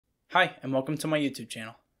Hi, and welcome to my YouTube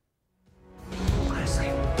channel.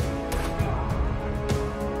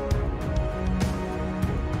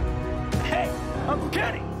 Hey, Uncle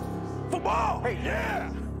Kenny! Football! Hey,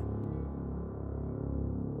 yeah!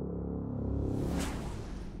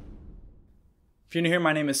 If you're new here,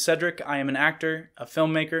 my name is Cedric. I am an actor, a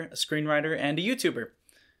filmmaker, a screenwriter, and a YouTuber.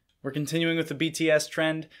 We're continuing with the BTS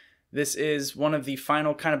trend. This is one of the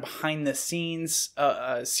final kind of behind the scenes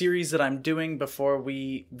series that I'm doing before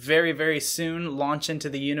we very, very soon launch into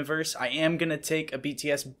the universe. I am going to take a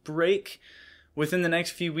BTS break within the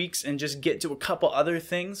next few weeks and just get to a couple other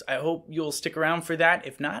things. I hope you'll stick around for that.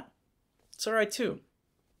 If not, it's alright too.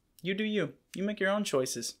 You do you. You make your own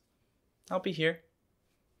choices. I'll be here.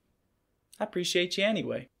 I appreciate you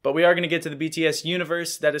anyway. But we are going to get to the BTS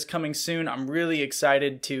universe that is coming soon. I'm really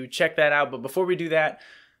excited to check that out. But before we do that,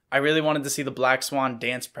 I really wanted to see the Black Swan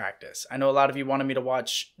dance practice. I know a lot of you wanted me to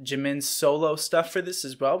watch Jimin's solo stuff for this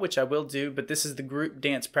as well, which I will do, but this is the group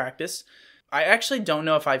dance practice. I actually don't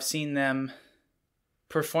know if I've seen them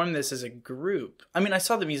perform this as a group. I mean, I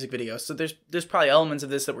saw the music video, so there's probably elements of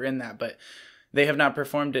this that were in that, but they have not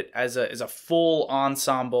performed it as a full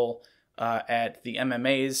ensemble at the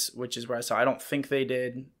MMAs, which is where I saw. I don't think they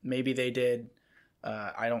did. Maybe they did.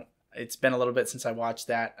 It's been a little bit since I watched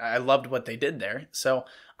that. I loved what they did there. So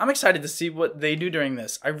I'm excited to see what they do during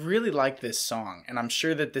this. I really like this song, and I'm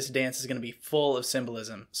sure that this dance is going to be full of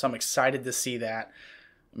symbolism. So I'm excited to see that.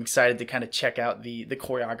 I'm excited to kind of check out the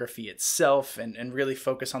choreography itself and really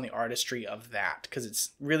focus on the artistry of that, because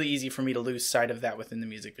it's really easy for me to lose sight of that within the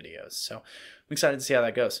music videos. So I'm excited to see how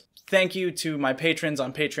that goes. Thank you to my patrons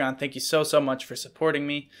on Patreon. Thank you so much for supporting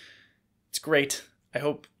me. It's great. I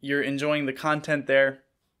hope you're enjoying the content there.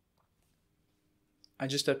 I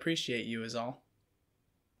just appreciate you is all.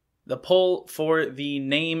 The poll for the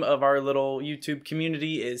name of our little YouTube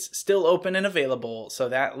community is still open and available, so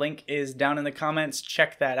that link is down in the comments.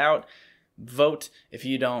 Check that out. Vote. If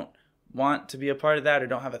you don't want to be a part of that or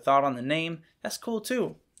don't have a thought on the name, that's cool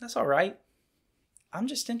too. That's all right. I'm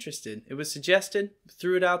just interested. It was suggested,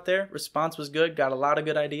 threw it out there. Response was good, got a lot of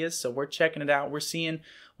good ideas, so we're checking it out. We're seeing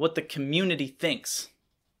what the community thinks.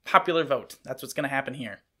 Popular vote. That's what's going to happen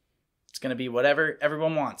here. It's going to be whatever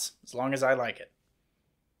everyone wants, as long as I like it.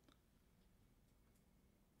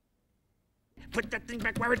 Put that thing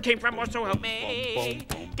back where it came from, or so help me.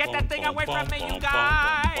 Get that thing away from me, you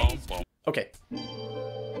guys. Okay.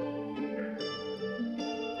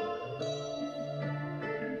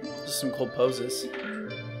 Just some cool poses.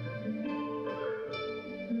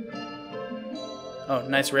 Oh,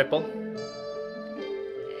 nice ripple.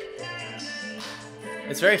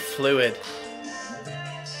 It's very fluid.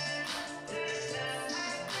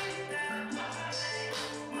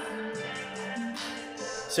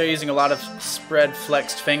 So you're using a lot of spread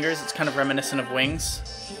flexed fingers. It's kind of reminiscent of wings.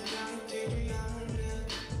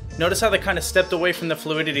 Notice how they kind of stepped away from the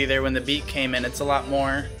fluidity there when the beat came in. It's a lot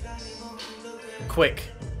more quick.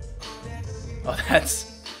 Oh,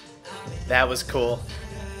 that was cool.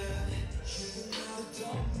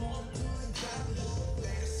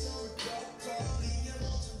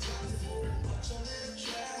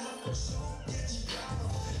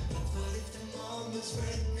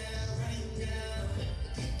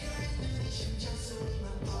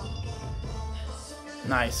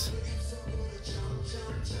 Nice.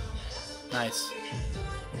 Nice.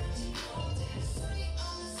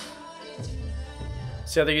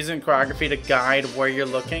 See how they're using choreography to guide where you're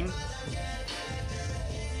looking?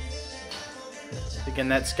 Again,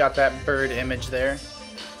 that's got that bird image there.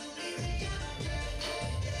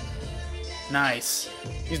 Nice.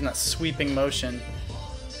 Using that sweeping motion.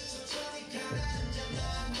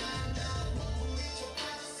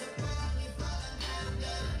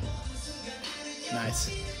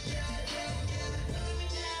 Nice.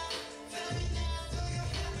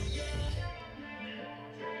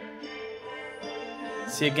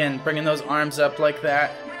 See, again, bringing those arms up like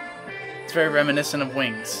that. It's very reminiscent of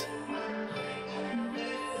wings.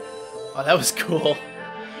 Oh, that was cool.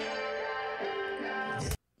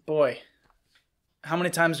 Boy, how many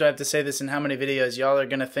times do I have to say this in how many videos? Y'all are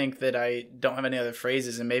going to think that I don't have any other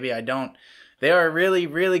phrases, and maybe I don't. They are really,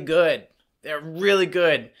 really good. They're really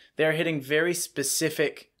good. They're hitting very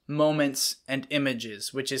specific moments and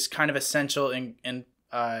images, which is kind of essential in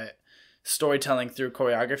storytelling through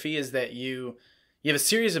choreography, is that you have a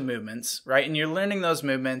series of movements, right? And you're learning those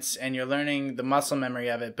movements and you're learning the muscle memory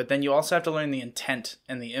of it, but then you also have to learn the intent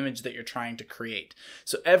and the image that you're trying to create.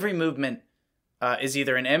 So every movement is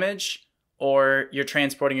either an image or you're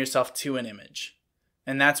transporting yourself to an image.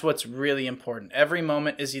 And that's what's really important. Every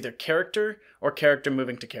moment is either character or character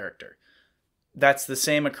moving to character. That's the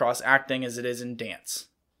same across acting as it is in dance.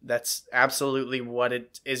 That's absolutely what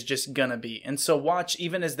it is just gonna be. And so watch,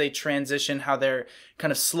 even as they transition, how they're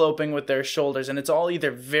kind of sloping with their shoulders, and it's all either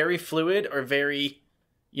very fluid or very,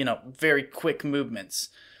 very quick movements,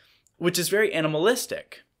 which is very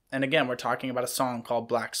animalistic. And again, we're talking about a song called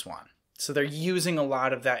Black Swan. So they're using a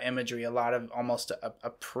lot of that imagery, a lot of almost a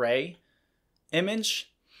prey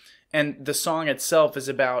image. And the song itself is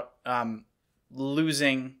about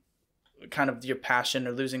losing kind of your passion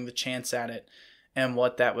or losing the chance at it, and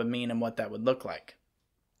what that would mean and what that would look like.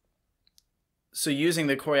 So using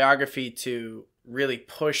the choreography to really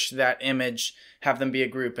push that image, have them be a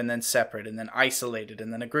group and then separate and then isolated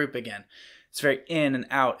and then a group again. It's very in and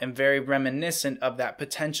out and very reminiscent of that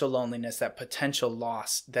potential loneliness, that potential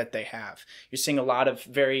loss that they have. You're seeing a lot of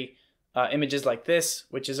very images like this,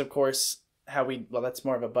 which is, of course, well, that's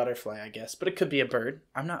more of a butterfly, I guess, but it could be a bird.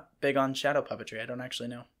 I'm not big on shadow puppetry. I don't actually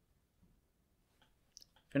know.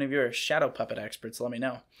 If any of you are shadow puppet experts, let me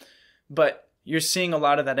know. But you're seeing a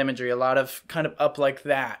lot of that imagery, a lot of kind of up like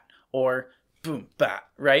that, or boom, bat,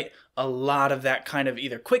 right? A lot of that kind of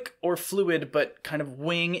either quick or fluid, but kind of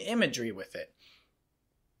wing imagery with it.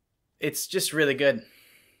 It's just really good.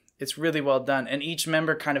 It's really well done. And each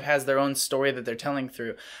member kind of has their own story that they're telling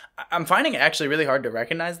through. I'm finding it actually really hard to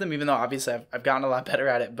recognize them, even though obviously I've gotten a lot better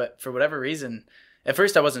at it. But for whatever reason, at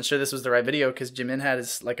first I wasn't sure this was the right video because Jimin had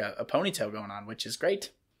his like a ponytail going on, which is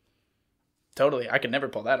great. Totally. I could never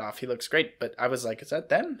pull that off. He looks great. But I was like, is that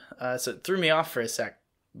them? So it threw me off for a sec.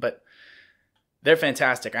 But they're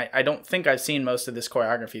fantastic. I don't think I've seen most of this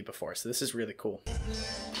choreography before. So this is really cool.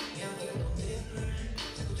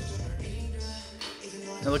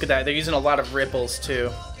 And look at that. They're using a lot of ripples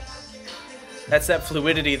too. That's that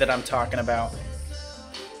fluidity that I'm talking about.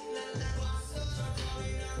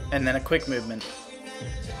 And then a quick movement.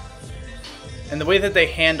 And the way that they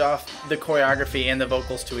hand off the choreography and the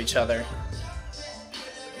vocals to each other.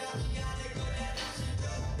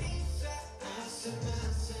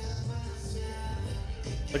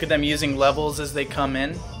 Look at them using levels as they come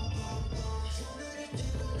in.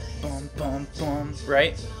 Boom, boom, boom,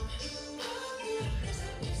 right?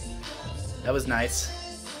 That was nice.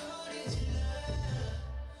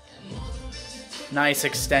 Nice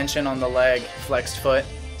extension on the leg, flexed foot.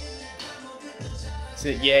 So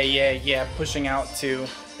yeah, pushing out to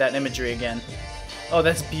that imagery again. Oh,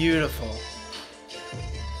 that's beautiful.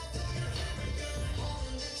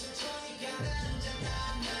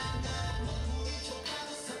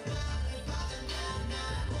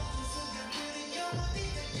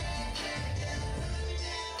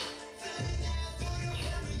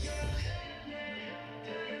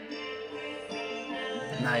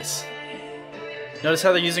 Nice. Notice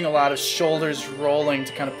how they're using a lot of shoulders rolling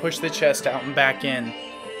to kind of push the chest out and back in.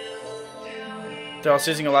 They're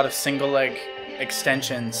also using a lot of single leg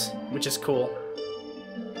extensions, which is cool.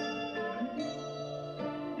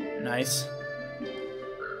 Nice.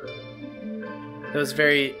 It was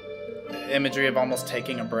very imagery of almost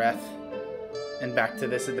taking a breath. And back to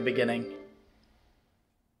this at the beginning.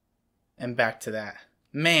 And back to that.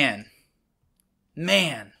 Man,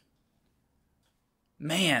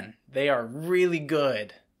 they are really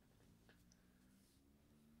good.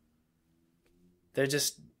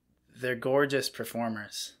 They're gorgeous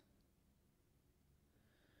performers.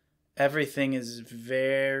 Everything is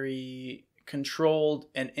very controlled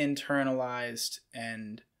and internalized,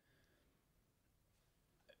 and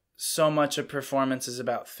so much of performance is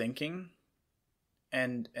about thinking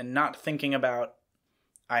and not thinking about,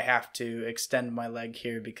 I have to extend my leg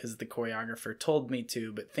here because the choreographer told me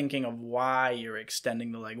to, but thinking of why you're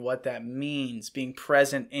extending the leg, what that means, being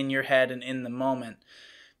present in your head and in the moment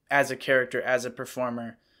as a character, as a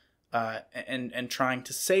performer, and trying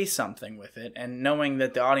to say something with it, and knowing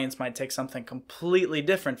that the audience might take something completely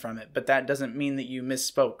different from it, but that doesn't mean that you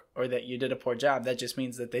misspoke or that you did a poor job. That just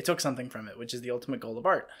means that they took something from it, which is the ultimate goal of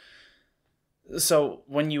art. So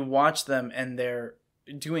when you watch them and they're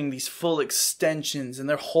doing these full extensions and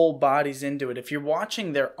their whole body's into it, if you're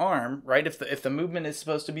watching their arm, right, if the movement is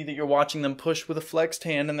supposed to be that you're watching them push with a flexed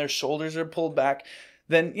hand and their shoulders are pulled back,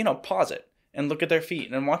 then pause it and look at their feet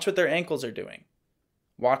and watch what their ankles are doing.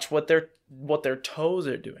 Watch what their toes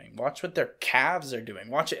are doing. Watch what their calves are doing.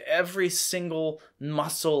 Watch every single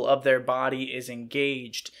muscle of their body is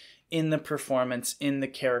engaged in the performance, in the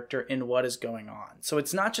character, in what is going on. So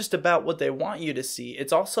it's not just about what they want you to see.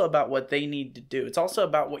 It's also about what they need to do. It's also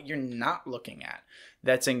about what you're not looking at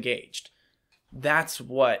that's engaged. That's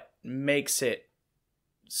what makes it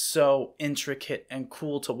so intricate and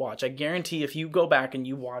cool to watch. I guarantee if you go back and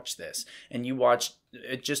you watch this and you watch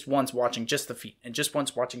it just once, watching just the feet, and just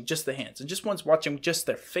once watching just the hands, and just once watching just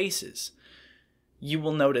their faces, you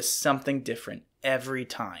will notice something different every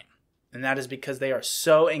time. And that is because they are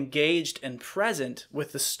so engaged and present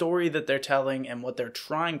with the story that they're telling and what they're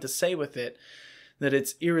trying to say with it that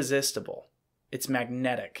it's irresistible. It's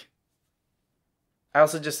magnetic. I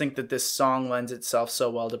also just think that this song lends itself so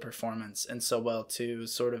well to performance and so well to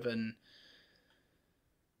sort of an...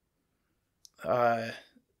 I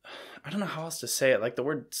don't know how else to say it. Like the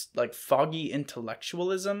word like foggy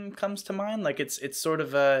intellectualism comes to mind. Like it's sort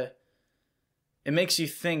of a... It makes you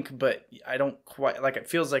think, but I don't quite... Like it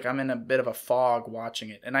feels like I'm in a bit of a fog watching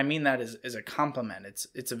it. And I mean that as a compliment.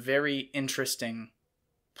 It's a very interesting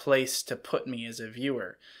place to put me as a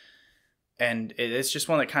viewer. And it's just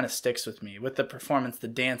one that kind of sticks with me. With the performance, the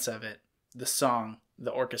dance of it, the song,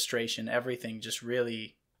 the orchestration, everything just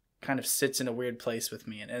really kind of sits in a weird place with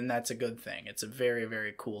me. And that's a good thing. It's a very,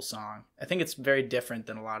 very cool song. I think it's very different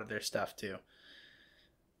than a lot of their stuff too.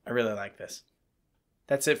 I really like this.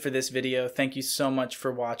 That's it for this video. Thank you so much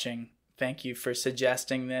for watching. Thank you for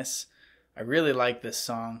suggesting this. I really like this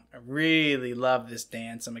song. I really love this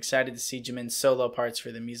dance. I'm excited to see Jimin's solo parts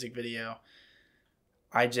for the music video.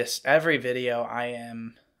 Every video I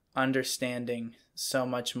am understanding so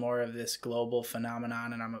much more of this global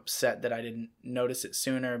phenomenon, and I'm upset that I didn't notice it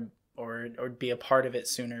sooner or be a part of it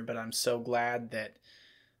sooner, but I'm so glad that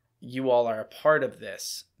you all are a part of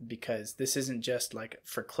this, because this isn't just like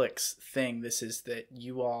for clicks thing. This is that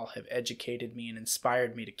you all have educated me and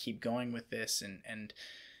inspired me to keep going with this, and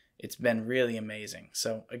it's been really amazing.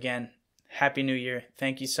 So again, Happy New Year.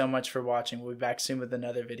 Thank you so much for watching. We'll be back soon with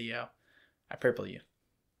another video. I purple you.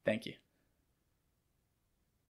 Thank you.